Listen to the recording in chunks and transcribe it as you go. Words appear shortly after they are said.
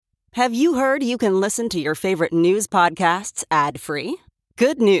Have you heard you can listen to your favorite news podcasts ad-free?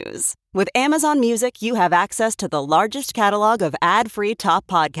 Good news. With Amazon Music, you have access to the largest catalog of ad-free top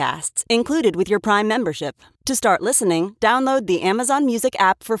podcasts included with your Prime membership. To start listening, download the Amazon Music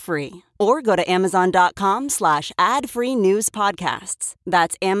app for free or go to amazon.com/ad-free news podcasts.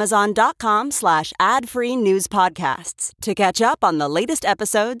 That's amazon.com/ad-free news podcasts to catch up on the latest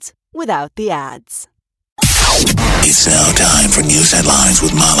episodes without the ads. It's now time for news headlines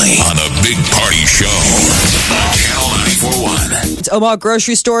with Molly on the Big Party Show on Channel 94.1. Omaha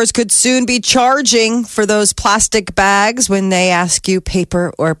grocery stores could soon be charging for those plastic bags when they ask you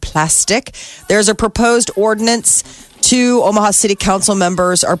paper or plastic. There's a proposed ordinance two Omaha City Council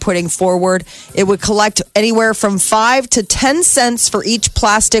members are putting forward. It would collect anywhere from 5 to 10 cents for each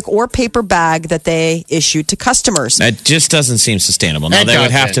plastic or paper bag that they issue to customers. That just doesn't seem sustainable. Now, they would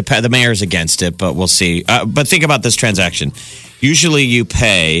have to pay. The mayor's against it, but we'll see. But think about this transaction. Usually you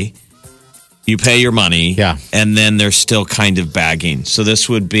pay your money, and then there's still kind of bagging. So this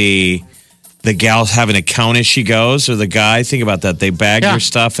would be the gal's having a count as she goes, or the guy. Think about that. They bag your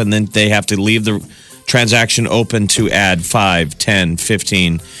stuff, and then they have to leave the transaction open to add 5, 10,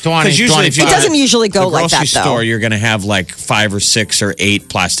 15. 20, usually if you it doesn't usually go like that, though. Grocery store, you're going to have like 5 or 6 or 8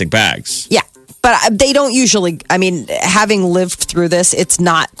 plastic bags. Yeah. But they don't usually, I mean, having lived through this, it's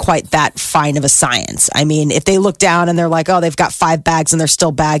not quite that fine of a science. I mean, if they look down and they're like, oh, they've got 5 bags and they're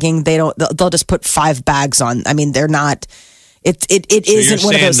still bagging, they'll just put 5 bags on. I mean, they're not, it so isn't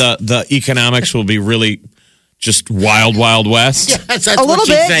one of those. The economics will be really just wild, wild west? Yes, that's a little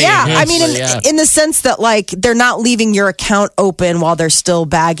bit, saying. yeah. Yes, I mean, in the sense that, like, they're not leaving your account open while they're still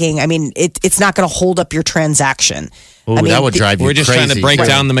bagging. I mean, it's not going to hold up your transaction. Ooh, I mean, that would drive you We're just crazy. trying to break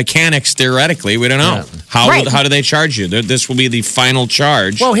down the mechanics theoretically. We don't know. Yeah. How do they charge you? This will be the final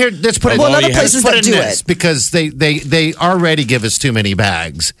charge. Well, here, let's put it. Well, other places that do it. Because they already give us too many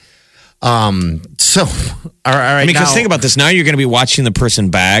bags. So, all right. I mean, because think about this. Now you're going to be watching the person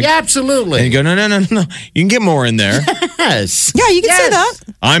bag. Yeah, absolutely. And you go, no. You can get more in there. Yes. Yeah, you can say that.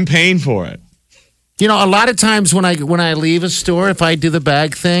 I'm paying for it. You know, a lot of times when I leave a store, if I do the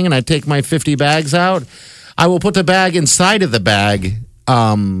bag thing and I take my 50 bags out, I will put the bag inside of the bag.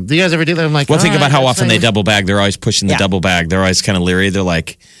 Do you guys ever do that? I'm like, well, think about how often they do. double bag. They're always pushing the double bag. They're always kind of leery. They're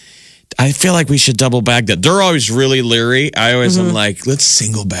like, I feel like we should double bag that. They're always really leery. I always am like, let's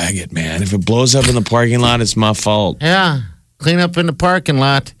single bag it, man. If it blows up in the parking lot, it's my fault. Yeah. Clean up in the parking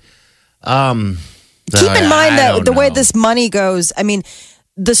lot. Keep in mind that the way this money goes, I mean,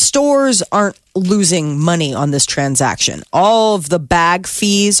 the stores aren't losing money on this transaction. All of the bag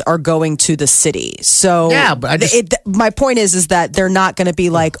fees are going to the city. So yeah, but my point is that they're not going to be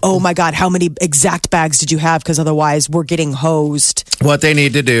like, oh my God, how many exact bags did you have? Because otherwise we're getting hosed. What they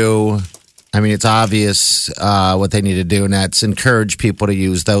need to do, I mean, it's obvious what they need to do, and that's encourage people to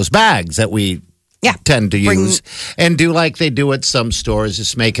use those bags that we tend to use and do like they do at some stores.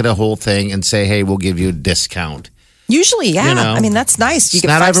 Just make it a whole thing and say, hey, we'll give you a discount. Usually, yeah. You know, I mean, that's nice. You get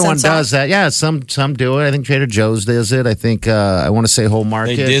not 5 everyone cents does that. Yeah, some do it. I think Trader Joe's does it. I think I want to say Whole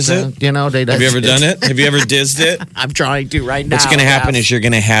Market. They diz it? You know, they Have you ever done it? Have you ever dizzed it? I'm trying to right now. What's going to happen is you're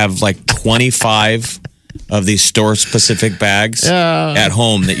going to have like 25 of these store-specific bags at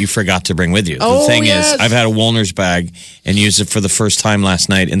home that you forgot to bring with you. The thing is, I've had a Woolner's bag and used it for the first time last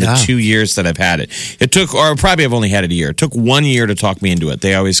night in the 2 years that I've had it. It took, or probably I've only had it a year. It took 1 year to talk me into it.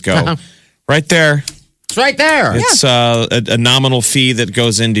 They always go, right there. It's right there. It's a nominal fee that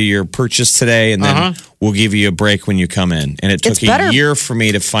goes into your purchase today, and then we'll give you a break when you come in. And it took a year for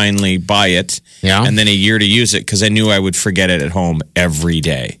me to finally buy it, and then a year to use it because I knew I would forget it at home every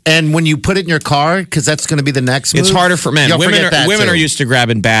day. And when you put it in your car, because that's going to be the next move. It's harder for men. Women are used to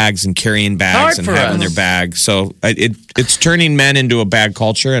grabbing bags and carrying bags and having their bags. So it's turning men into a bag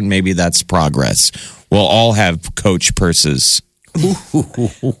culture, and maybe that's progress. We'll all have Coach purses.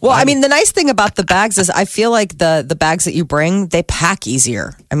 Well, I mean, the nice thing about the bags is I feel like the bags that you bring, they pack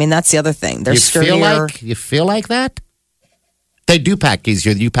easier. I mean, that's the other thing. They're sturdier. You feel like that? They do pack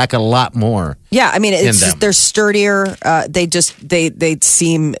easier. You pack a lot more. Yeah, I mean, it's just, they're sturdier. They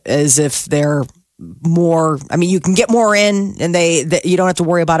seem as if they're more. I mean, you can get more in, and you don't have to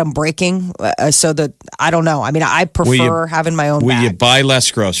worry about them breaking. So that I don't know. I mean, I prefer having my own. Will you buy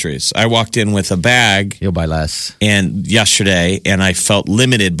less groceries? I walked in with a bag. You'll buy less. And yesterday, and I felt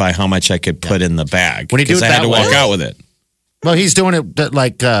limited by how much I could put in the bag. When you do it I had to walk out with it. Well, he's doing it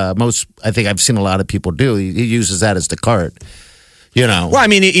like most. I think I've seen a lot of people do. He uses that as the cart. You know. Well, I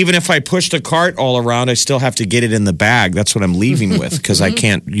mean, even if I pushed a cart all around, I still have to get it in the bag. That's what I'm leaving with because I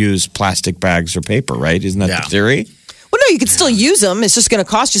can't use plastic bags or paper, right? Isn't that the theory? Well, no, you could still use them. It's just going to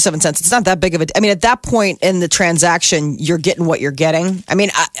cost you 7 cents. It's not that big of a. I mean, at that point in the transaction, you're getting what you're getting. I mean,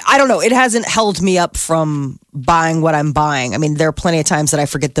 I don't know. It hasn't held me up from buying what I'm buying. I mean, there are plenty of times that I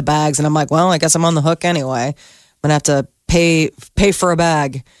forget the bags, and I'm like, well, I guess I'm on the hook anyway. I'm gonna have to pay for a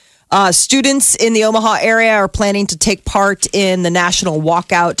bag. Students in the Omaha area are planning to take part in the national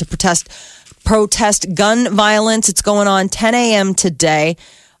walkout to protest gun violence. It's going on 10 a.m. today.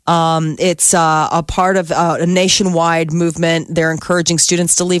 It's a part of a nationwide movement. They're encouraging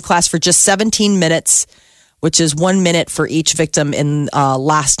students to leave class for just 17 minutes, which is 1 minute for each victim in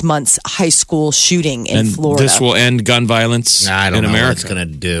last month's high school shooting in Florida. This will end gun violence in America. I don't know what it's going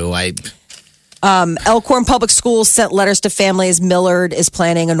to do. Elkhorn Public Schools sent letters to families. Millard is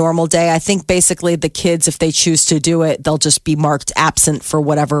planning a normal day. I think basically the kids, if they choose to do it, they'll just be marked absent for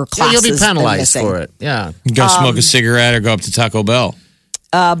whatever classes. You'll be penalized for it. Yeah. Go smoke a cigarette or go up to Taco Bell.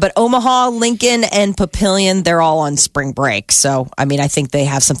 But Omaha, Lincoln, and Papillion, they're all on spring break. So, I mean, I think they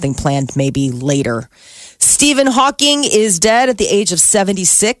have something planned maybe later. Stephen Hawking is dead at the age of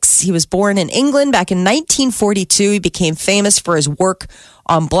 76. He was born in England back in 1942. He became famous for his work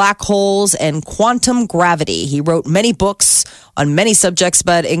on black holes and quantum gravity. He wrote many books on many subjects,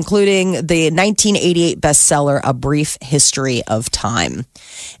 but including the 1988 bestseller, A Brief History of Time.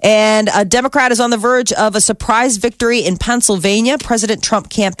 And a Democrat is on the verge of a surprise victory in Pennsylvania. President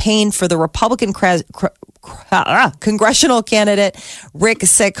Trump campaigned for the Republican congressional candidate, Rick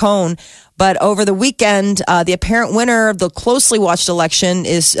Saccone. But over the weekend, the apparent winner of the closely watched election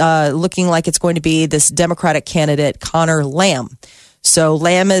is looking like it's going to be this Democratic candidate, Connor Lamb. So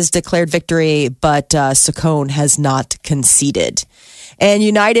Lamb has declared victory, but Saccone has not conceded. And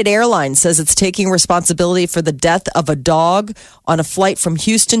United Airlines says it's taking responsibility for the death of a dog on a flight from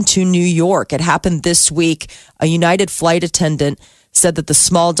Houston to New York. It happened this week. A United flight attendant said that the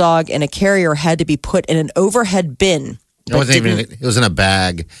small dog in a carrier had to be put in an overhead bin. It was in a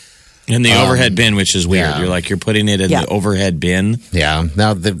bag. In the overhead bin, which is weird. Yeah. You're putting it in the overhead bin. Yeah.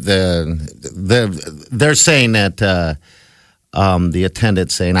 Now they're saying that the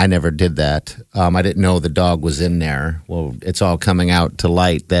attendant saying, "I never did that. I didn't know the dog was in there." Well, it's all coming out to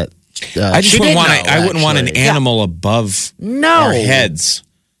light that I wouldn't want an animal above our heads.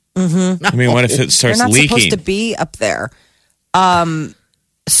 Mm-hmm. I mean, what if it starts leaking? They're not supposed to be up there.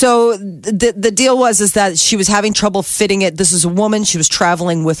 So the deal is that she was having trouble fitting it. This is a woman. She was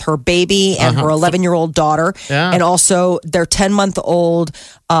traveling with her baby and her 11-year-old daughter, and also their 10-month-old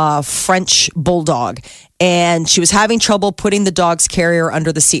French bulldog. And she was having trouble putting the dog's carrier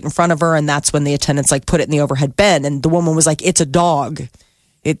under the seat in front of her, and that's when the attendants put it in the overhead bin. And the woman was like, "It's a dog.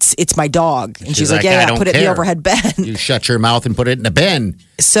 It's my dog." And she's like, "Yeah, put it in the overhead bin." You shut your mouth and put it in the bin.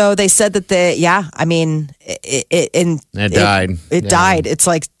 So they said that it died. It died. It's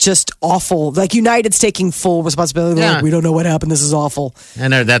just awful. United's taking full responsibility. Yeah. We don't know what happened. This is awful.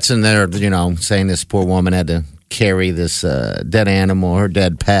 And that's in there, saying this poor woman had to carry this dead animal or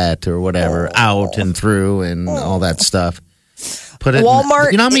dead pet or whatever out and through and all that stuff. Put it.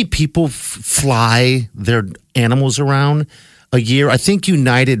 Walmart. You know how many people fly their animals around a year? I think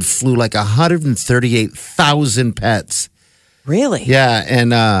United flew 138,000 pets. Really? Yeah,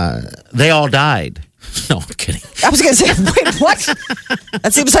 and they all died. No, I'm kidding. I was going to say, wait, what?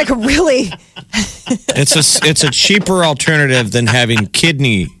 That seems like a really... It's a cheaper alternative than having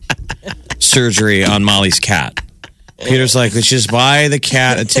kidney surgery on Molly's cat. Peter's like, let's just buy the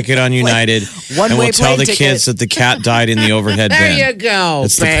cat a ticket on United, and we'll tell the kids that the cat died in the overhead bin. There you go.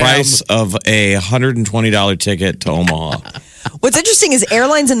 It's the price of a $120 ticket to Omaha. What's interesting is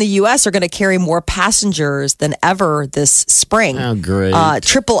airlines in the U.S. are going to carry more passengers than ever this spring. Oh, great.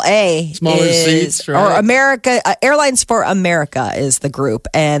 AAA Smaller seats, right? Or America, Airlines for America is the group.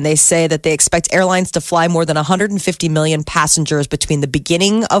 And they say that they expect airlines to fly more than 150 million passengers between the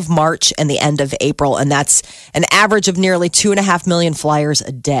beginning of March and the end of April. And that's an average of nearly 2.5 million flyers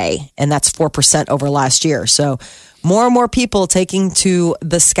a day. And that's 4% over last year. So more and more people taking to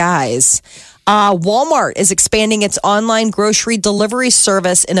the skies. Walmart is expanding its online grocery delivery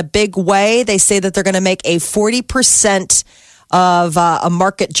service in a big way. They say that they're going to make a 40% of a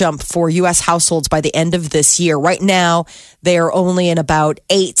market jump for U.S. households by the end of this year. Right now, they are only in about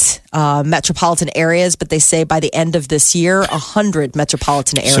 8 metropolitan areas, but they say by the end of this year, 100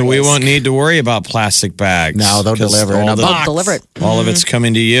 metropolitan areas. So we won't need to worry about plastic bags. No, they'll deliver it in a box. They'll deliver it. All of it's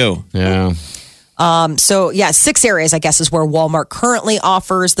coming to you. Yeah. 6 areas, I guess, is where Walmart currently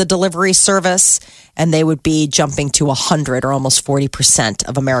offers the delivery service, and they would be jumping to 100 or almost 40%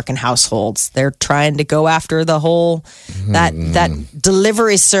 of American households. They're trying to go after the whole that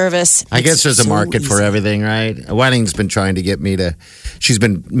delivery service. I guess there's a market for everything, right? Wedding's been trying to get me to. She's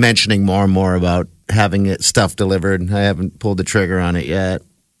been mentioning more and more about having stuff delivered. I haven't pulled the trigger on it yet.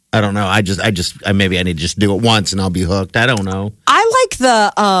 I don't know. Maybe I need to just do it once and I'll be hooked. I don't know.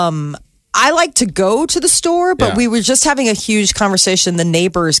 I like to go to the store, but we were just having a huge conversation. The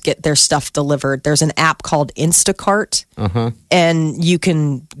neighbors get their stuff delivered. There's an app called Instacart, and you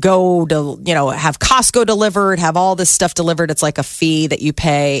can go to, have Costco delivered, have all this stuff delivered. It's like a fee that you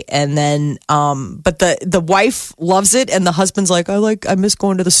pay, and then, but the wife loves it, and the husband's like, I miss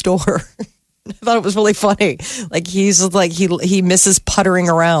going to the store. I thought it was really funny. Like he's like he misses puttering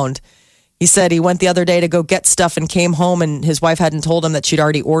around. He said he went the other day to go get stuff and came home, and his wife hadn't told him that she'd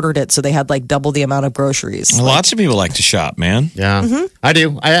already ordered it, so they had like double the amount of groceries. Well, lots of people like to shop, man. Yeah, I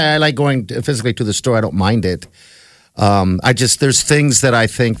do. I like going physically to the store. I don't mind it. There's things that I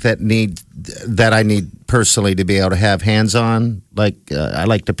think that I need personally to be able to have hands on. Like I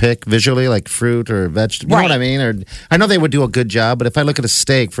like to pick visually, like fruit or vegetable. You know what I mean? Or I know they would do a good job, but if I look at a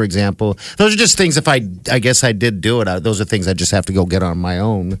steak, for example, those are just things. If I guess I did do it. Those are things I just have to go get on my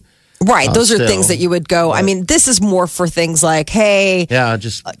own. Right. Those are things that you would go. I mean, this is more for things like, hey. Yeah,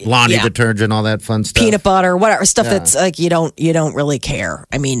 just laundry detergent, all that fun stuff. Peanut butter, whatever. Stuff that's like you don't really care.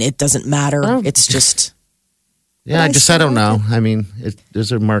 I mean, it doesn't matter. It's just. Yeah, I don't know. I mean,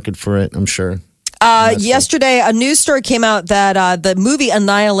 there's a market for it, I'm sure. Yesterday, a news story came out that the movie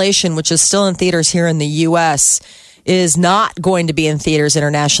Annihilation, which is still in theaters here in the U.S., is not going to be in theaters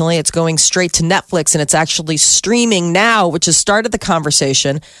internationally. It's going straight to Netflix, and it's actually streaming now, which has started the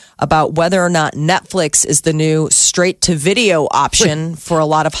conversation about whether or not Netflix is the new straight-to-video option for a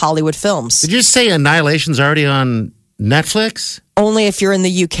lot of Hollywood films. Did you say Annihilation's already on Netflix? Only if you're in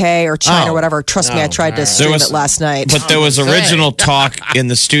the UK or China or whatever. Trust me, I tried to stream it last night. But there was original talk in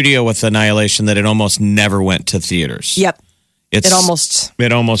the studio with Annihilation that it almost never went to theaters. Yep. It almost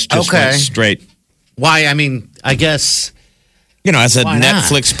just went straight. Why? I mean, I guess, as a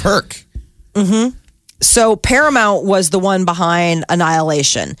Netflix perk. Mm-hmm. So Paramount was the one behind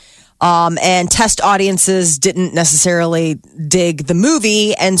Annihilation. And test audiences didn't necessarily dig the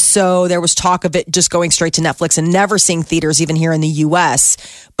movie. And so there was talk of it just going straight to Netflix and never seeing theaters, even here in the U.S.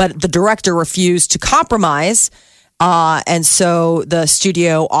 But the director refused to compromise. And so the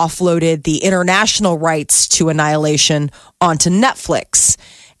studio offloaded the international rights to Annihilation onto Netflix.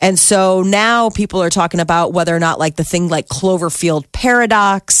 And so now people are talking about whether or not like the thing like Cloverfield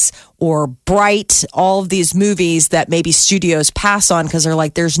Paradox or Bright, all of these movies that maybe studios pass on because they're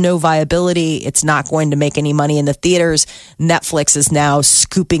like, there's no viability. It's not going to make any money in the theaters. Netflix is now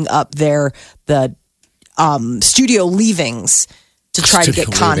scooping up the studio leavings to try to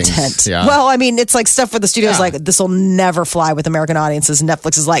get content. Yeah. Well, I mean, it's like stuff for the studios like, this will never fly with American audiences.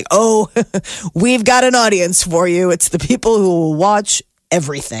 Netflix is like, we've got an audience for you. It's the people who will watch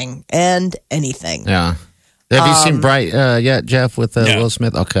everything and anything. Yeah. Have you seen Bright yet, Jeff, with Will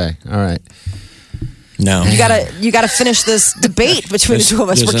Smith? Okay. All right. No. You gotta finish this debate between the two of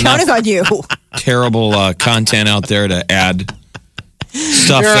us. We're counting on you. Terrible content out there to add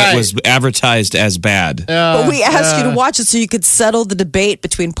stuff that was advertised as bad. But we asked you to watch it so you could settle the debate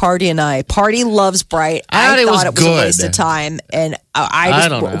between Party and I. Party loves Bright. I thought it was a waste of time. And I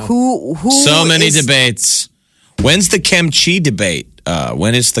don't know. Who so many debates. When's the kimchi debate?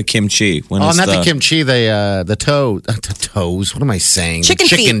 When is the kimchi? Not the kimchi, the toes. What am I saying?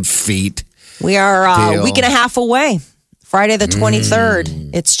 Chicken feet. We are a week and a half away. Friday the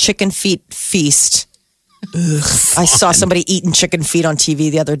 23rd. It's Chicken Feet Feast. I saw somebody eating chicken feet on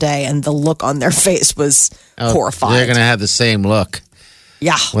TV the other day, and the look on their face was horrifying. They're going to have the same look.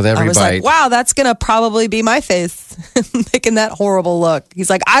 Yeah. With every I was bite. like, wow, that's going to probably be my face. Making that horrible look.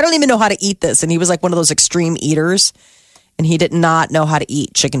 He's like, I don't even know how to eat this. And he was like one of those extreme eaters. And he did not know how to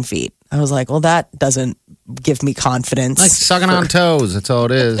eat chicken feet. I was like, well, that doesn't give me confidence. Like sucking on toes. That's all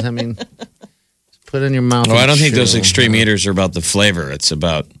it is. I mean, put it in your mouth. Well, I don't think those extreme eaters are about the flavor. It's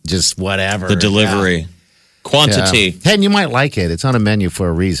about just whatever. The delivery. Quantity. Yeah. And you might like it. It's on a menu for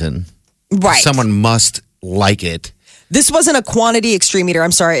a reason. Right. Someone must like it. This wasn't a quantity extreme eater.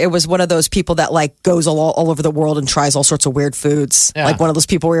 I'm sorry. It was one of those people that like goes all over the world and tries all sorts of weird foods. Yeah. Like one of those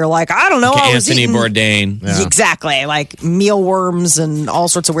people where you're like, I don't know. Like Anthony Bourdain. Yeah. Exactly. Like mealworms and all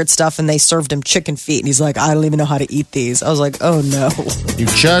sorts of weird stuff. And they served him chicken feet. And he's like, I don't even know how to eat these. I was like, oh no. You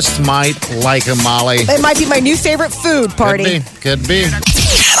just might like them, Molly. It might be my new favorite food, Party. Could be.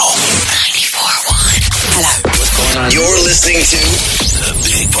 Channel 94.1. Hello. What's going on? You're listening to The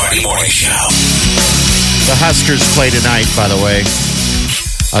Big Party Morning Show. The Huskers play tonight, by the way,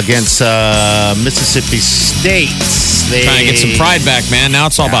 against Mississippi State. Trying to get some pride back, man. Now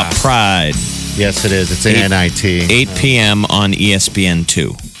it's all about pride. Yes, it is. It's an NIT. 8 p.m. on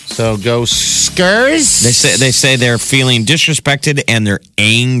ESPN2. So go Skurs. They say they're feeling disrespected and they're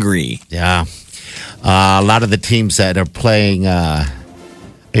angry. Yeah. A lot of the teams that are playing in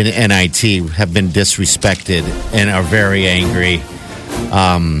NIT have been disrespected and are very angry.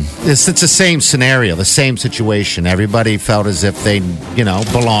 It's the same scenario, the same situation. Everybody felt as if they,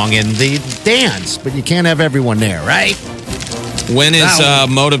 belong in the dance, but you can't have everyone there, right? When is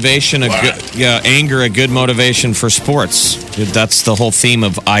motivation anger a good motivation for sports? That's the whole theme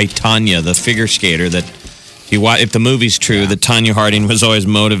of I, Tonya, the figure skater. That if the movie's true, that Tonya Harding was always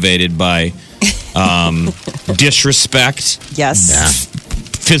motivated by disrespect, yes,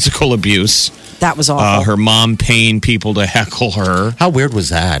 physical abuse. That was awful. Her mom paying people to heckle her. How weird was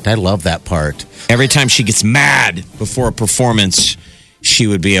that? I love that part. Every time she gets mad before a performance, she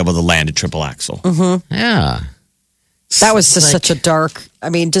would be able to land a triple axel. Mm-hmm. Yeah. That was just such a dark. I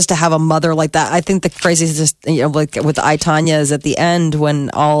mean, just to have a mother like that. I think the craziest, just like with I, Tonya, is at the end when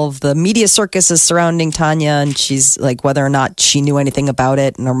all of the media circus is surrounding Tonya, and she's like, whether or not she knew anything about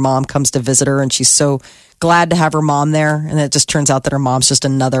it, and her mom comes to visit her, and she's so glad to have her mom there, and it just turns out that her mom's just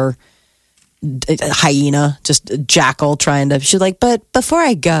another hyena, just a jackal trying to. She's like, but before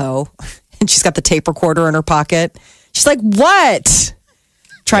I go, and she's got the tape recorder in her pocket. She's like, what?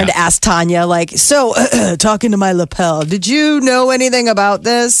 Trying to ask Tonya, like, so talking to my lapel, did you know anything about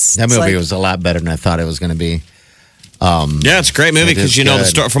this? That movie was a lot better than I thought it was going to be. Yeah, it's a great movie because you know the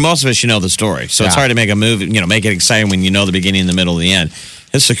story. For most of us, you know the story. So it's hard to make a movie, make it exciting when you know the beginning, the middle, and the end.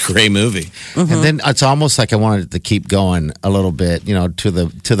 It's a great movie. Mm-hmm. And then it's almost like I wanted to keep going a little bit, to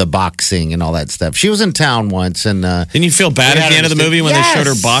the boxing and all that stuff. She was in town once, and didn't you feel bad at the end of the movie when they showed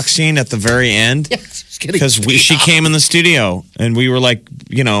her boxing at the very end? Yes, because she came in the studio and we were like,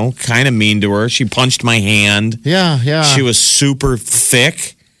 kind of mean to her. She punched my hand. Yeah. She was super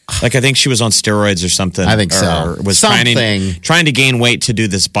thick. Like I think she was on steroids or something. I think so. Or was trying to gain weight to do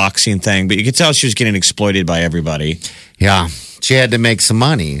this boxing thing, but you could tell she was getting exploited by everybody. Yeah. She had to make some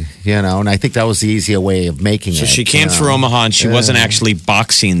money, and I think that was the easier way of making it. So she came through Omaha, and she wasn't actually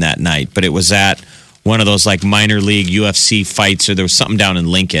boxing that night, but it was at one of those like minor league UFC fights, or there was something down in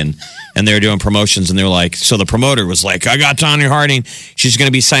Lincoln, and they were doing promotions, and they were like, so the promoter was like, I got Tonya Harding. She's going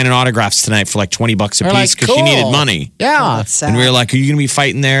to be signing autographs tonight for like $20 a piece because she needed money. Yeah. And we were like, are you going to be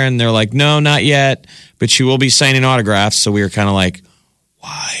fighting there? And they're like, no, not yet, but she will be signing autographs. So we were kind of like,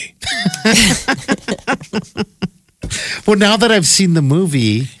 why? Well, now that I've seen the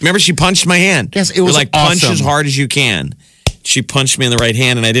movie, remember she punched my hand. Yes, it was like awesome. Punch as hard as you can. She punched me in the right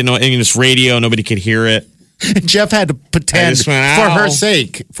hand, and I didn't know. And this radio, nobody could hear it. Jeff had to pretend for her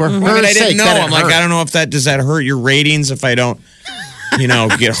sake. For her I sake, didn't know. I'm like, I don't know if does that hurt your ratings if I don't,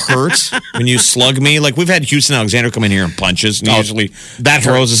 get hurt when you slug me. Like we've had Houston Alexander come in here and punches, and usually that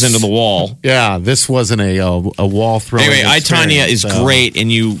throws us into the wall. Yeah, this wasn't a wall throw. Anyway, I, Tonya is great,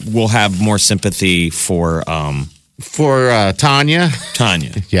 and you will have more sympathy for Tonya.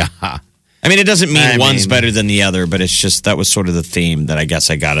 Tonya, yeah. I mean, it doesn't mean one's better than the other, but it's just that was sort of the theme that I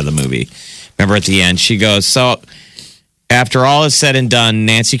guess I got of the movie. Remember at the end, she goes, so after all is said and done,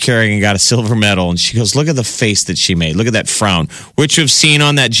 Nancy Kerrigan got a silver medal. And she goes, look at the face that she made. Look at that frown, which we've seen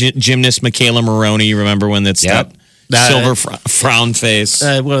on that gymnast, Michaela Maroney. You remember when that silver frown face?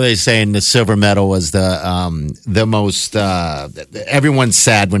 What are they saying? The silver medal was the most. Everyone's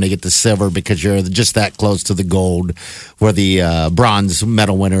sad when they get the silver because you're just that close to the gold. Where the bronze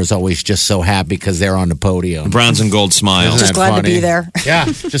medal winner is always just so happy because they're on the podium. Bronze and gold smile. Just glad to be there. Yeah,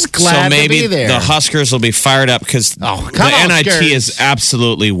 just glad to be there. So maybe the Huskers will be fired up because the NIT is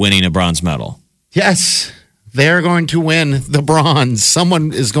absolutely winning a bronze medal. Yes. They're going to win the bronze.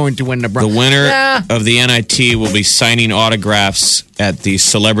 Someone is going to win the bronze. The winner of the NIT will be signing autographs at the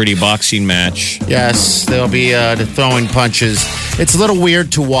celebrity boxing match. Yes, they'll be throwing punches. It's a little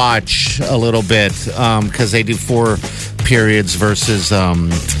weird to watch a little bit because they do 4 periods versus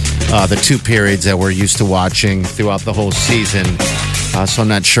the 2 periods that we're used to watching throughout the whole season. So I'm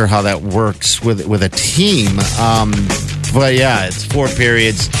not sure how that works with a team. But yeah, it's 4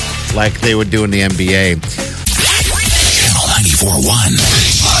 periods like they would do in the NBA.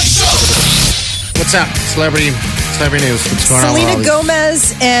 94.1. What's up? Celebrity news. What's going on? Selena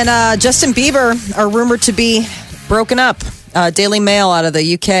Gomez and Justin Bieber are rumored to be broken up. Daily Mail out of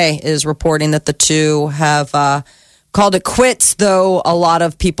the UK is reporting that the two have called it quits, though a lot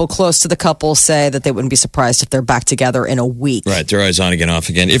of people close to the couple say that they wouldn't be surprised if they're back together in a week. Right, they're always on again, off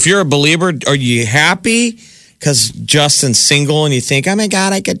again. If you're a believer, are you happy because Justin's single and you think, oh my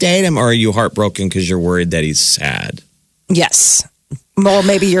God, I could date him? Or are you heartbroken because you're worried that he's sad? Yes. Well,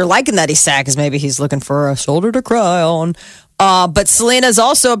 maybe you're liking that he's sad because maybe he's looking for a shoulder to cry on. But Selena's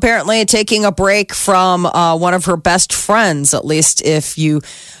also apparently taking a break from one of her best friends, at least if you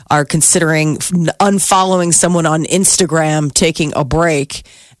are considering unfollowing someone on Instagram, taking a break.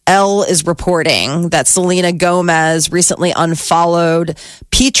 Elle is reporting that Selena Gomez recently unfollowed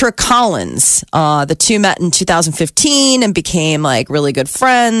Petra Collins. The two met in 2015 and became like really good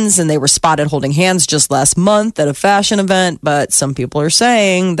friends, and they were spotted holding hands just last month at a fashion event. But some people are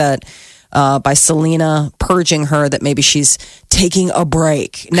saying that by Selena purging her, that maybe she's taking a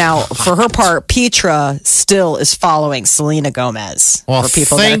break. Now, for her part, Petra still is following Selena Gomez. Well, for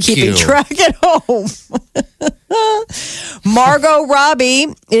people that are keeping track at home. Margot Robbie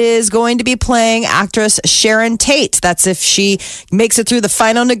is going to be playing actress Sharon Tate. That's if she makes it through the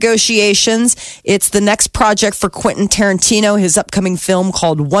final negotiations. It's the next project for Quentin Tarantino, his upcoming film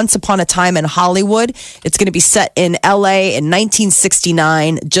called Once Upon a Time in Hollywood. It's going to be set in LA in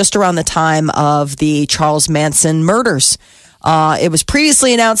 1969, just around the time of the Charles Manson murders. It was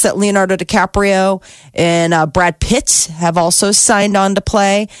previously announced that Leonardo DiCaprio and Brad Pitt have also signed on to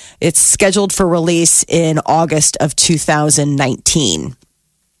play. It's scheduled for release in August of 2019.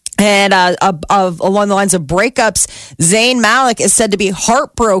 And along the lines of breakups, Zayn Malik is said to be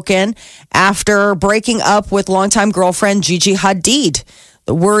heartbroken after breaking up with longtime girlfriend Gigi Hadid.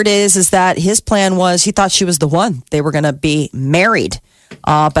 The word is that his plan was he thought she was the one. They were going to be married.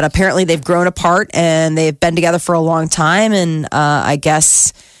 But apparently they've grown apart and they've been together for a long time. And I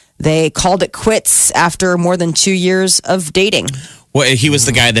guess they called it quits after more than 2 years of dating. Well, he was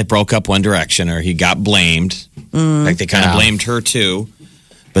the guy that broke up One Direction, or he got blamed. Like they kind of blamed her too.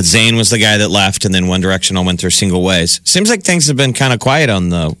 But Zayn was the guy that left, and then One Direction all went their single ways. Seems like things have been kind of quiet on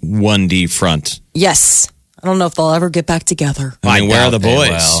the 1D front. Yes. I don't know if they'll ever get back together. I mean, where are the boys?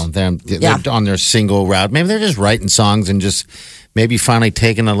 Well, they're on their single route. Maybe they're just writing songs and just maybe finally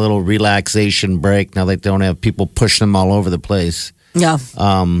taking a little relaxation break now they don't have people pushing them all over the place. Yeah.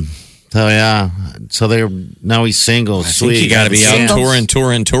 So now he's single. I think you got to be out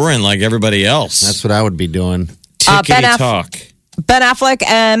touring like everybody else. That's what I would be doing. Tickety talk. Ben Affleck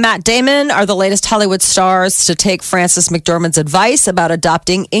and Matt Damon are the latest Hollywood stars to take Frances McDormand's advice about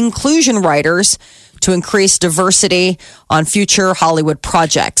adopting inclusion writers to increase diversity on future Hollywood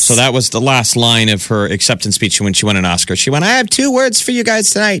projects. So that was the last line of her acceptance speech when she won an Oscar. She went, I have 2 words for you guys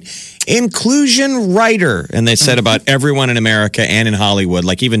tonight. Inclusion writer. And they said about everyone in America and in Hollywood,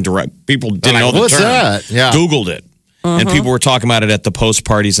 like even people didn't know the what's term. That? Yeah. Googled it. And people were talking about it at the post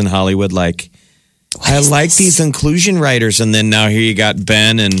parties in Hollywood, like, I like these inclusion writers. And then now here you got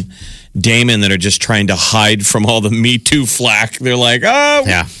Ben and Damon that are just trying to hide from all the Me Too flack. They're like, oh,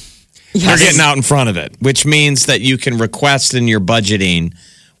 yeah. They're getting out in front of it, which means that you can request in your budgeting,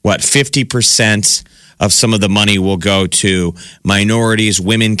 50% of some of the money will go to minorities,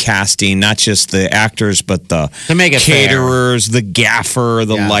 women casting, not just the actors, but the caterers, the gaffer,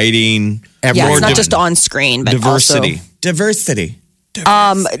 the lighting. It's not just on screen, but diversity. Also Diversity.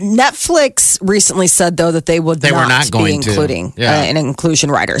 Netflix recently said though that they were not going be including an inclusion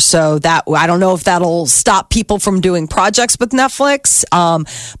writer. So that I don't know if that'll stop people from doing projects with Netflix.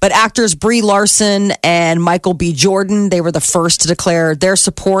 But actors Brie Larson and Michael B. Jordan, they were the first to declare their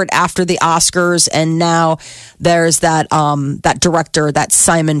support after the Oscars, and now there's that director, that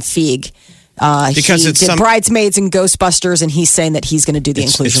Simon Feig. Because he did Bridesmaids and Ghostbusters, and he's saying that he's going to do the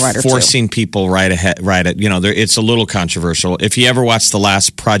inclusion writer forcing people right at. It's a little controversial. If you ever watched the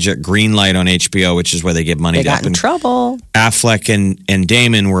last Project Greenlight on HBO, which is where they give money they got in trouble. Affleck and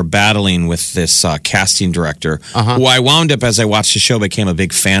Damon were battling with this casting director, who I wound up, as I watched the show, became a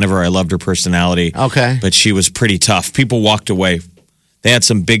big fan of her. I loved her personality. Okay. But she was pretty tough. People walked away. They had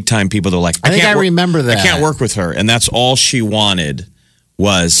some big time people that were like, I remember that. I can't work with her. And that's all she wanted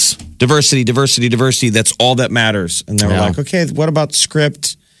was diversity. That's all that matters. And they were like, okay, what about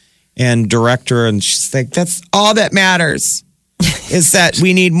script and director? And she's like, that's all that matters is that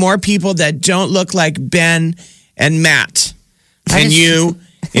we need more people that don't look like Ben and Matt and you.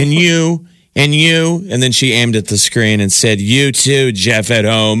 And then she aimed at the screen and said, you too, Jeff at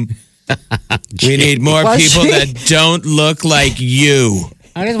home. We need more people that don't look like you.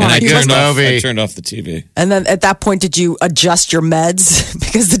 I just want to I turned off the TV. And then at that point, did you adjust your meds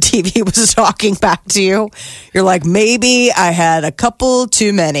because the TV was talking back to you? You're like, maybe I had a couple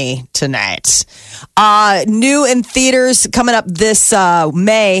too many tonight. New in theaters coming up this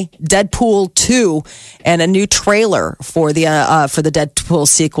May, Deadpool 2, and a new trailer for the Deadpool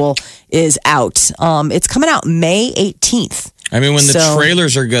sequel is out. It's coming out May 18th. I mean, when the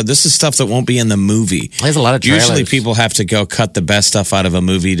trailers are good, this is stuff that won't be in the movie. There's a lot of trailers. Usually people have to go cut the best stuff out of a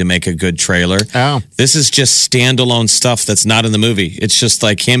movie to make a good trailer. Oh. This is just standalone stuff that's not in the movie. It's just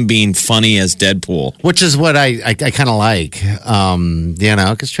like him being funny as Deadpool. Which is what I kind of like,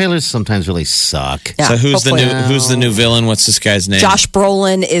 because trailers sometimes really suck. Yeah, so who's the new villain? What's this guy's name? Josh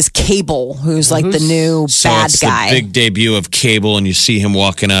Brolin is Cable, who's like the new bad guy. The big debut of Cable, and you see him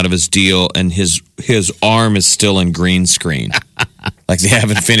walking out of his deal, and his arm is still in green screen. Like they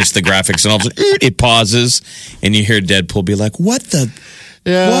haven't finished the graphics, and all of a sudden it pauses, and you hear Deadpool be like, what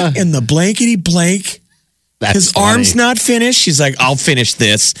in the blankety blank? His arm's not finished? He's like, I'll finish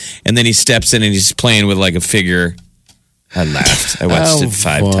this. And then he steps in and he's playing with like a figure. I laughed. I watched it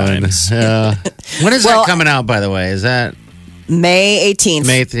 5 times. Yeah. When is that coming out, by the way? Is that May 18th?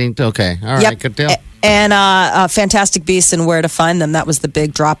 May 18th. Okay. All right. Good deal. And Fantastic Beasts and Where to Find Them. That was the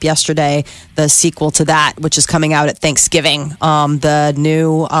big drop yesterday. The sequel to that, which is coming out at Thanksgiving. The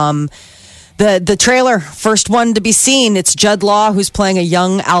new the trailer, first one to be seen. It's Judd Law who's playing a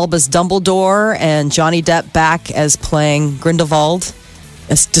young Albus Dumbledore, and Johnny Depp back as playing Grindelwald.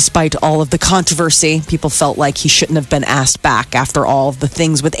 Despite all of the controversy, people felt like he shouldn't have been asked back after all of the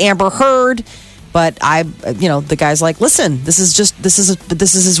things with Amber Heard. But the guy's like, listen, this is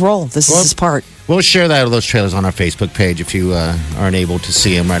his role. This is his part. We'll share those trailers on our Facebook page. If you aren't able to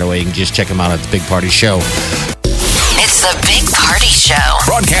see them right away, you can just check them out at the Big Party Show. It's the Big Party Show.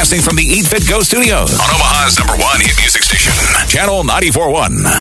 Broadcasting from the Eat Fit Go studios on Omaha's #1 hit music station, Channel 94.1.